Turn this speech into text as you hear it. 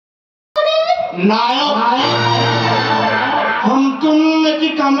नायक हम तुम एक ही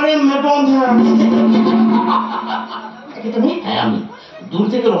कमरे में बंद हैं। दूर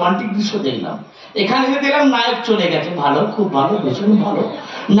থেকে রোমান্টিক দৃশ্য দেখলাম, এখানে এসে দেখলাম নায়ক চলে গেছে। ভালো, খুব ভালো, ভীষণ ভালো।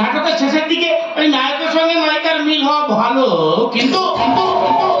 নাটকের শেষের দিকে ওই নায়কের সঙ্গে নায়িকার মিল হওয়া ভালো, কিন্তু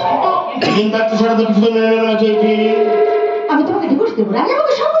ছাড়া তো কিছু মেনে নেবে না। আমি তোমাকে ডিভোর্স দেবো, রানী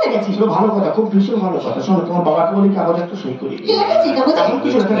আমাকে সব বলে গেছে। ভালো কথা, খুব ভীষণ ভালো কথা। শোনো, তোমার বাবাকে বলি কাগজ একটা সই করি। এমন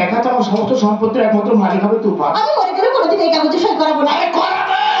কিছু লেখা আছে আমার সমস্ত সম্পত্তির একমাত্র মালিক হবে তুফান। আমি মনে করি কোনোদিন এই কাগজে সই করাবো না।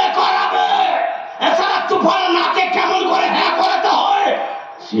 করাবে করাবে, এছাড়া তুফান নাকে কেমন করে হ্যাঁ করাতে হয়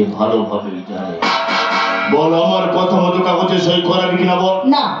সে ভালোভাবেই জানে। বল আমার কথা মতো কাগজে সই করাবি কিনা বল।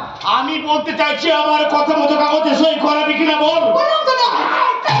 না, আমি বলতে চাইছি আমার কথা মতো কাগজে সই করাবি কিনা বল।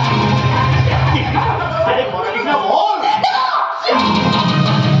 আরে করাবি কিনা বল,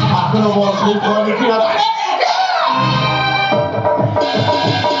 এখনো বল সই করাবি কিনা।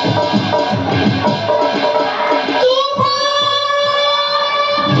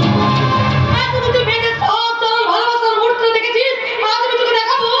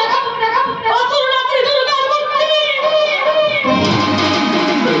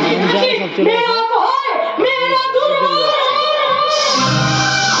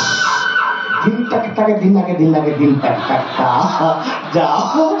 दिन लगे दिन तक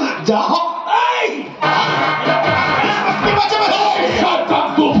जाओ जाओ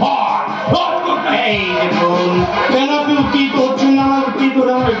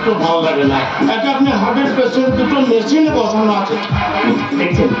একটু ভালো লাগে না। আপনি হার্টের পেশেন্ট, দুটো মেশিন বসানো আছে,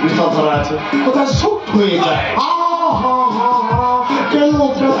 দেখছেন পিস্তল ধরা আছে, কোথায় সুট হয়ে যায়। কেন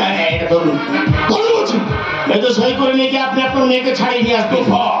ধরুন বলছি এই তো সই করে নিয়ে গিয়ে আপনি আপনার মেয়েকে ছাড়িয়ে নিয়ে আসবেন।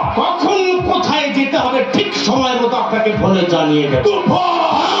 কখন কোথায় যেতে হবে ঠিক সময় মতো আপনাকে বলে জানিয়ে দেব।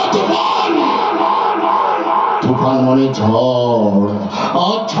 তুফান মানে ঝড়,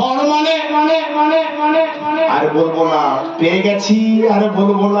 ঝড় মানে মানে মানে মানে মানে আরে বলবো না পেয়ে গেছি, আরে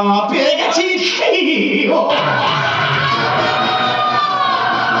বলবো না পেয়ে গেছি।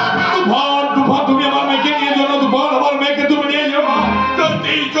 তুফান তুফান তুমি আমার মেয়েকে নিয়ে যাও, তুফান আমার মেয়েকে তুমি নিয়ে যাও।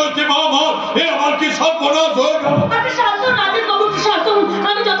 চলছে মা মা, এ আমার কি সব বনাস হয়ে গেল।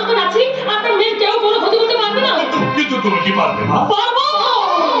 আমি যতক্ষণ আছি আপনার মেয়ের কেউ কোনো ক্ষতি করতে পারবে না। কিন্তু তুমি কি পারবে না? পারবো।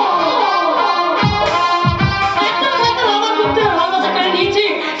 আমার মুখ থেকে ভালোবাসা কেড়ে নিয়েছে,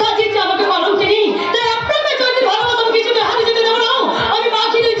 সাজিয়েছে আমাকে কলম কিনি, তাই আপনাকে যদি ভালোবাসা আমি কিছুতে হারিয়ে যেতে দেবো না। আমি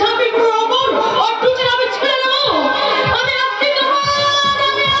বাকি দুই ঝাঁপি পুরো অপর আর টুচি আমি ছেড়ে দেবো। আমি আসছি তোমার,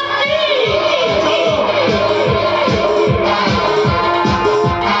 আমি আসছি।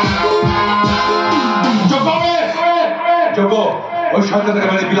 যোগ্য ওই শয়তানকে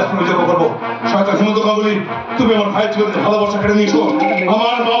মেরে বিলাসপুরে যোগ্য করবো। শয়তান হেমন্ত গাঙ্গুলি, তুমি আমার ভাইয়ের জীবনে ভালোবাসা কেড়ে নিয়েছো,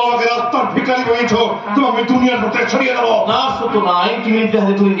 আমার মা বাবাকে রাস্তার ভিখারি বানিয়েছো, তোমাকে দুনিয়ার পথে ছড়িয়ে দেবো। না সত্য না, আইনটি মিনিটে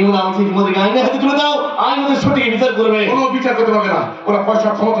হাতে তুলে নিও না, আমাকে তোমাদেরকে আইনের হাতে তুলে দাও, আইন ওদের সঠিক বিচার করবে। কোনো বিচার করতে পারবে না, ওরা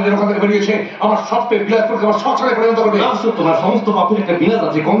পয়সার ক্ষমতা যেন ওখান থেকে বেরিয়েছে আমার সবচেয়ে বিলাসপুরকে আমার সংসারে পরিণত করবে। না সত্য না, সমস্ত পাপের একটা বিনাশ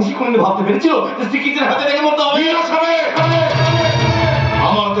আছে। কংসী কোনদিন ভাবতে পেরেছিল যে শ্রীকৃষ্ণের হাতে রেখে মরতে হবে? বিনাশ হবে,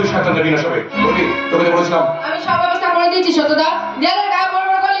 আমার তো শয়তানটা বিনাশ হবে। তোকে বলেছিলাম আমি সব ব্যবস্থা করে দিয়েছি সত্যদা। দেয়ালের গায়ে বড়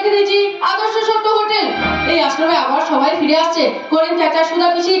বড় করে লিখে দিয়েছি আদর্শ সত্য হোটেল। এই আশ্রমে আবার সবাই ফিরে আসছে। করিম চাচা, সুধা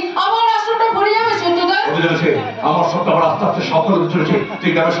পিসি, আমার আশ্রমটা ভরে যাবে সত্যদা। আমার সত্য আবার আস্তে আস্তে সফল হতে চলেছে। তুই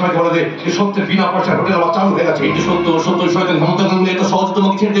গ্রামের সবাইকে বলে দে যে সত্যের বিনা পয়সা হোটেল আবার চালু হয়ে গেছে। এই যে সত্য সত্য শয়তান ক্ষমতা করলে এত সহজে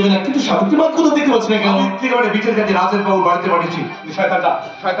তোমাকে ছেড়ে দেবে না। কিন্তু সাবিত্রী মা কোথাও দেখতে পাচ্ছি না কেন? একেবারে বিচার কাজে রাজের বাবুর বাড়িতে পাঠিয়েছি।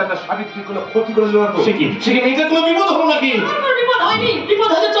 শয়তানটা সাবিত্রী কোনো ক্ষতি করে দেওয়ার তো সে কি মেয়েটার কোনো বিপদ হলো নাকি? বিপদ হয়নি, বিপদ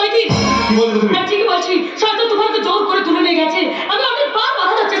হয়েছে চৈতি। কি বলছো তুমি? আমি ঠিকই বলছি, শয়তান তোমাকে জোর করে তুলে নিয়ে গেছে। আমি অনেকবার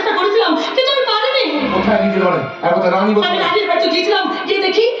বাধার চেষ্টা করেছিলাম কিন্তু আমি পারিনি। কোথায় নিয়ে গেল? একবার রানী বলছে। আমি রানীর বাড়িতে গিয়েছিলাম, গিয়ে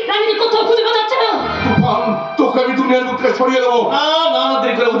দেখি রানীকে কোথাও খুঁজে পাওয়া যাচ্ছে না। তুফান তোকে আমি দুনিয়ার মুখ থেকে সরিয়ে দেবো। না না না,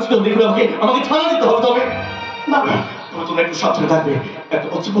 দেরি করে উচিত দেখবে, আমাকে থানা দিতে হবে। তবে না তুমি একটু সাবধানে থাকবে। এত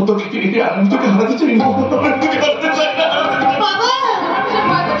অচেতন ব্যক্তিকে আমি তোকে হারাতে চাই না, তোকে হারাতে চাই না। বাবা আমি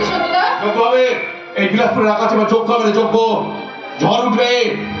ভয় করছি সত্যদা। যোগ্য হবে এই বিলাসপুরের আকাশে আমার যোগ্য হবে, যোগ্য ঝড় উঠবে,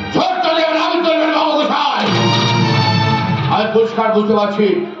 ঝড় চলে যাবে, আমি চলবে বাবা কোথায়? আমি পরিষ্কার বুঝতে পারছি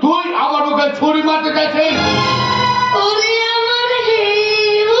তুই আমার মুখে ছুরি মারতে চাইছিস। ওরে আমার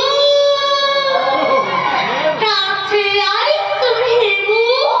হেমু, কাছে আয় তো হেমু,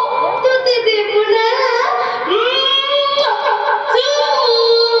 তোতে দেব না।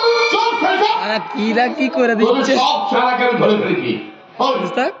 কি না কি করে দিচ্ছে, সব সারাকে আমি ধরে ফেলেছি।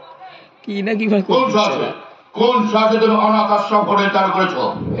 কি না কি করে কোন সাথে তুমি অনাথ আশ্রম করে চালু করেছো?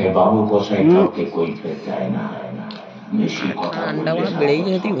 বাবু গোসাই কাউকে কইতে চায় না, বেশি কথা ঠান্ডা মানে বেড়েই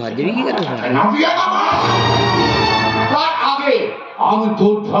যায়, তুই ঘর যাবি কি করে? তার আগে আমি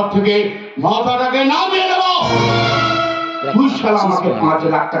তোর ঘর থেকে মাথাটাকে নামিয়ে নেব। তুই শালা আমাকে 5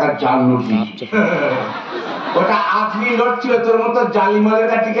 লাখ টাকার জাল নোট দিয়েছিস। ওটা আসলি নোট ছিল, তোর মতো জালিমালের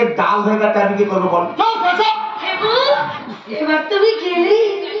কাছে ডাল হয়ে গেছে, আমি কি করবো বল? এবার তুমি গেলে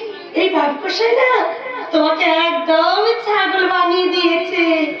এই ভাগ্যশালী না তোমাকে একদম ছাগল বানিয়ে দিয়েছে,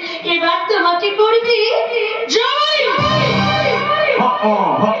 এবার তোমাকে করবি জয়।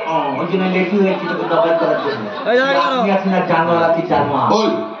 ওই জন্য লেখি হয়েছিল তোকে দবাই করার জন্য। আপনি আসলে জানোয়ার আছি জানোয়ার। বল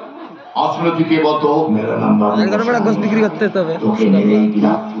আসলে তুই কে বলতো? মেরা নাম বাবু। গোস বিক্রি করতে হবে। তোকে মেরে এই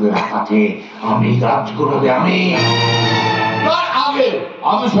বিলাসপুরের কাছে আমি রাজ করবে। আমি তার আগে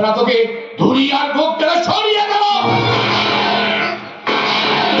আমি সেটা তোকে দুনিয়ার বুক থেকে সরিয়ে দেব।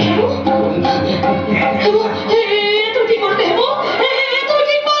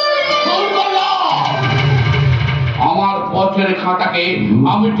 আমার পথের খাতাকে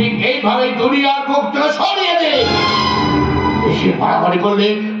আমি ঠিক এইভাবে দুনিয়ার বুক থেকে সরিয়ে দেই। বেশি বাড়াবাড়ি করলে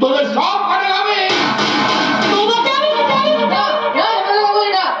তোদের সব কানে হবে।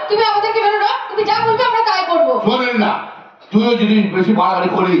 তুমি আমাদেরকে বেরো না, তুমি যা বলবে আমরা তাই করবো। শোনেন না, তুইও যদি বেশি বাড়াবাড়ি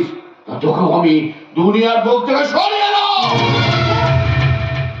করিস তোকে আমি দুনিয়ার বুক থেকে সরিয়ে দেব।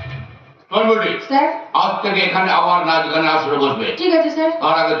 স্যার আজ থেকে এখানে আবার নাচ গানে আসরে বসবে। ঠিক আছে স্যার।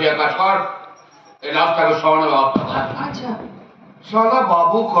 তার আগে তুই এক কাজ কর, এই নাচটাকে সরানোর ব্যবস্থা কর। আচ্ছা শালা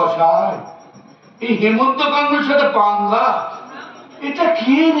বাবু কষাই, এই হেমন্ত কাঙ্গুর সাথে পাঙ্গা, এটা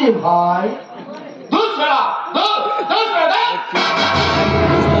কি রে ভাই? দূর শালা, দূর, দূর শালা, দূর।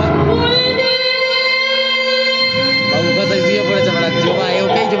 বাবু কোথায় বিয়ে পড়েছে মানে জমাই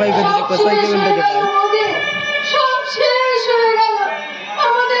ওকেই জমাই করে দিচ্ছে কোথায় কি বলতে যাবে। সব শেষ হয়ে গেল,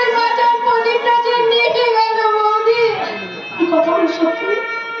 আমাদের বাঁচার প্রদীপটা যে নিয়ে গেল বৌদি। কি কথা বলো সত্যি?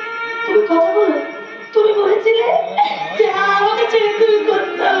 তুমি কথা বলো, তুমি বলেছিলে যে আমাকে ছেড়ে তুমি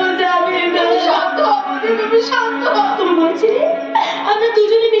কোথাও যাবে না। শান্ত তুমি শান্ত। তুমি বলেছিলে আমরা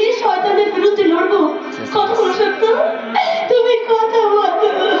দুজনে মিলে শয়তানের বিরুদ্ধে লড়বো। কথা বলো সত্য, তুমি কথা বলো।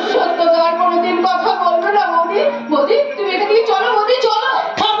 সত্য তো আর কোনোদিন কথা বলবে না বৌদি। বৌদি তুমি এখান থেকে চলো, বৌদি চলো।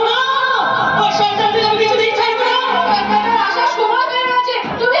 খাবো না, ওই শয়তানকে আমি কিছুতেই ছাড়বো না। শয়তানের আসার সময় হয়ে গেছে,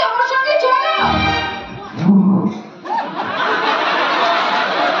 তুমি আমার সঙ্গে চলো।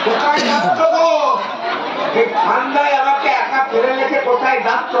 কোথায় যাচ্ছ গো? এই ঠান্ডায় আমাকে একা ফেলে রেখে কোথায়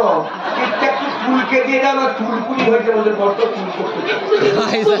যাচ্ছ? কিন্তু একটু চুলকে দিয়ে যাও, চুলকুনি হয়েছে বলে বড্ড চুল করতে।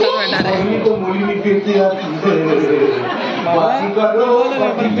 আমি তো মলিনি পেতে আছি।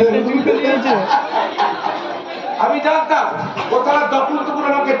 আমি জানতাম ও তারা দখল টুকুর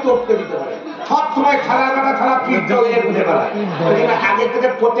আমাকে টপকে দিতে পারে। সব সময় খেলা বেড়া খেলা ফিট হয়ে বুঝে বেড়ায়। ওই জন্য আগে থেকে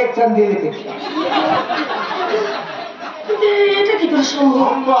প্রোটেকশন দিয়ে রেখেছি। এটা কি করে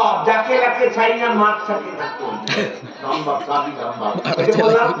সম্ভব? যাকে রাখে চাই না মাছ থাকে না সম্ভব, সবই সম্ভব।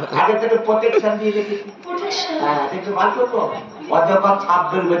 বললাম আগে থেকে প্রোটেকশন দিয়ে রেখেছি। হ্যাঁ দেখতে ভালো করবো, অযথা ছাপ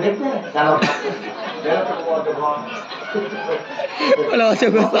বেরোবে দেখবে। চলো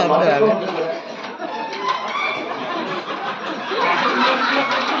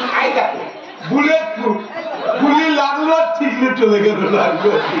বুলেট প্রুফ, গুলি লাগলো ঠিকলে চলে গেল, লাগলো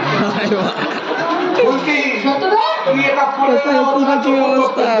বলছি তুই এটা করে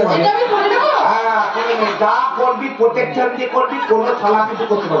যা করবি প্রোটেকশন দিয়ে করবি, কোনো থালা কিছু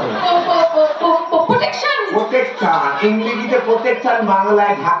করতে পারবে না। প্রোটেকশন ইংরেজিতে প্রোটেকশন,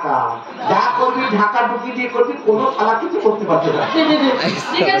 বাংলায় ঢাকা। যা করবি ঢাকা ঢুকি দিয়ে করবি, কোনো থালা কিছু করতে পারবে না।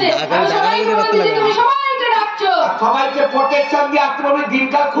 ঠিক আছে তুমি সবাইকে ডাকছো, সবাইকে প্রোটেকশন দিয়ে আসতে পারবে।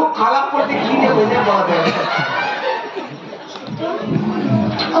 দিনকাল খুব খারাপ করতে কি নেই বলে বলা যায়।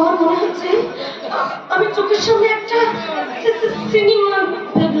 আমার মনে হচ্ছে আমি চোখের সামনে একটা সিনেমা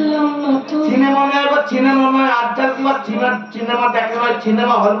দেখলাম। সিনেমা নয়, এবার সিনেমা নয়, আধ্যাত্মিক সিনেমা দেখে নয়,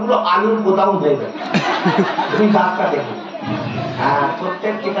 সিনেমা হলগুলো আলুর গোদাম হয়ে গেছে। তুমি ডাক্তার দেখো, হ্যাঁ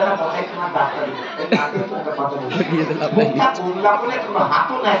প্রত্যেক ঠিকানা কথায় তোমার ডাক্তার দেখো। কথা বলে কোনো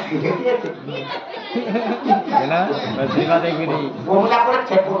হাতও নাই, হেঁটে হেঁটে বোমলা করে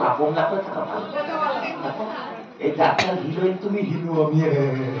থেকো না, বোমলা করে থাকা ভালো। এই ডাক্তার হিরোইন, তুমি হিরো, আমি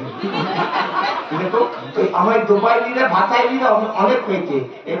আমার দুবাই নিলে ভাতায় নিলে অনেক হয়েছে,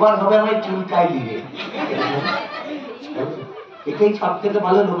 এবার হবে আমার চুলকাই নিলে। এটাই সব থেকে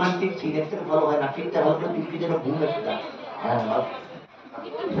ভালো রোমান্টিক সিন, এর থেকে ভালো হয় না। ঠিকটা ভালো করে পিপি যেন ঘুম রেখে দেয়। হ্যাঁ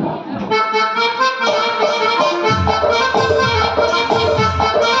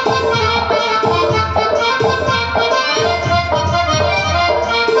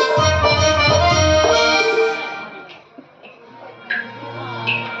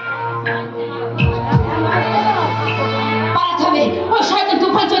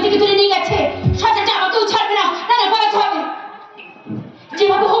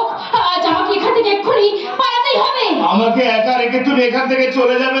আমাকে একা রেখে তুমি এখান থেকে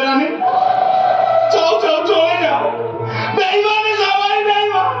চলে যাবে রানী? যাও যাও, চলে যাও।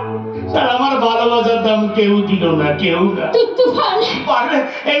 কেউ দিল না, কেউ না। তুফান পারলে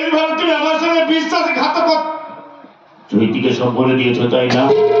এইভাবে তুমি আমার সঙ্গে বিশ্বাসঘাতকতা চৈতিকে সব বলে দিয়েছো, তাই না?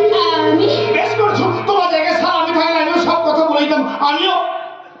 আমি বেশ করছো, তোমার জায়গায় স্যার আমি থাকলে আমিও সব কথা বলে দিতাম। আমিও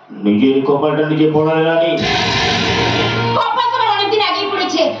নিজের কপালটা নিজে পড়ালে রানী। কপাল তোমার অনেকদিন আগেই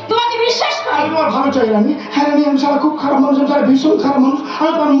পড়েছে, তোমাকে বিশ্বাস করি। আমি তোমার ভালো চাই রানী। হ্যাঁ রানী, আমি সারা খুব খারাপ মানুষ, আমি সারা ভীষণ খারাপ মানুষ,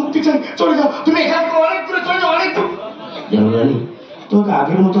 আমি তোমার মুক্তি চাই। চলে যাও তুমি এখান থেকে, অনেক দূরে চলে যাও, অনেক দূর। জানো রানী, তোমাকে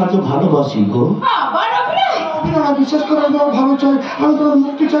আগের মতো আজ ভালোবাসি গো। আবার অভিনয়? অভিনয় বিশ্বাস করে, আমি তোমার ভালো চাই, আমি তোমার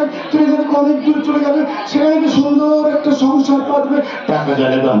মুক্তি চাই। তুমি এখান থেকে অনেক দূরে চলে যাবে, সেখানে কি সুন্দর একটা সংসার পাবে, টাকা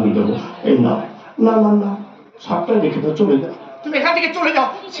জানে তো আমি দেবো। এই না না না না, সবটাই রেখে দাও, চলে যাও তুমি এখান থেকে, চলে যাও।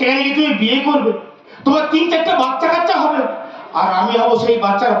 সেখানে কি তুমি বিয়ে করবে, তোমার 3-4টা বাচ্চা কাচ্চা হবে, আর আমি হবো সেই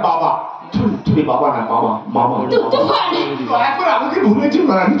বাচ্চার বাবা। তুমি বাবা না, মামা। মামা দয়া করে আমাকে ভুলে যেও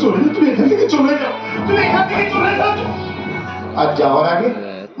না, আমি চলে যাও। তুমি এখান থেকে চলে যাও, তুমি এখান থেকে চলে যাও। আর যাওয়ার আগে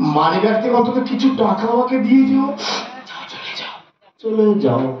মানিব্যাগ থেকে অন্তত কিছু টাকা আমাকে দিয়ে দিও। চলে যাও, চলে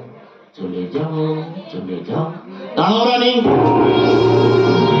যাও, চলে যাও, চলে যাও। দাঁড়াও রানী,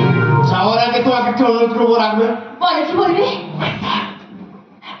 যাওয়ার আগে তোমাকে একটু অনুরোধ করবো, রাখবে? বলে কি বলবে?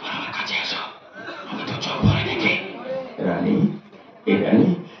 একবার আমার কাছে এসো, আমি তো চোখ ভরে দেখি। রানী, এই রানী,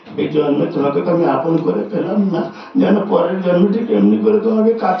 এই জন্মে তোমাকে তো আমি আপন করে পেলাম না, যেন পরের জন্মে ঠিক এমনি করে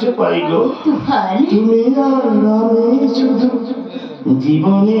তোমাকে কাছে পাই গো। তুফান তুমি আর আমি শুধু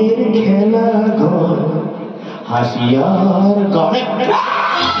জীবনের খেলা ঘর, হাসিয়ার গনে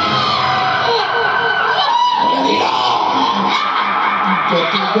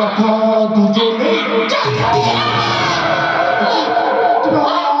যত কথা দুজনে। তুমি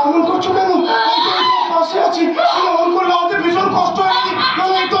অমন করছো কেন? পাশে আছি, তুমি অমন করলে আমাদের ভীষণ কষ্ট হয়ে গেছে।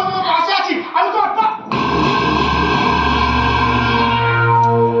 এই তো আমি পাশে আছি, আমি তো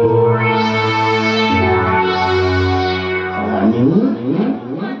রানী,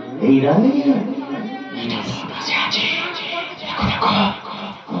 এই রানী পাশে আছে, দেখো দেখো,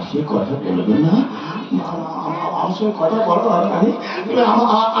 আমার সঙ্গে কথা বলবে না? আমার সঙ্গে কথা বলো রানী, তুমি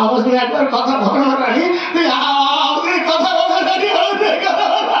আমার সঙ্গে একবার কথা বলো না রানী, তুমি আমার সঙ্গে কথা বলো রানী।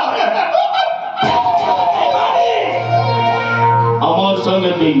 আমার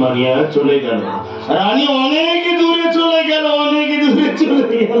সঙ্গে বেইমানিয়া চলে গেল রানী, অনেক দূরে চলে গেল, অনেক দূরে চলে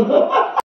গেল।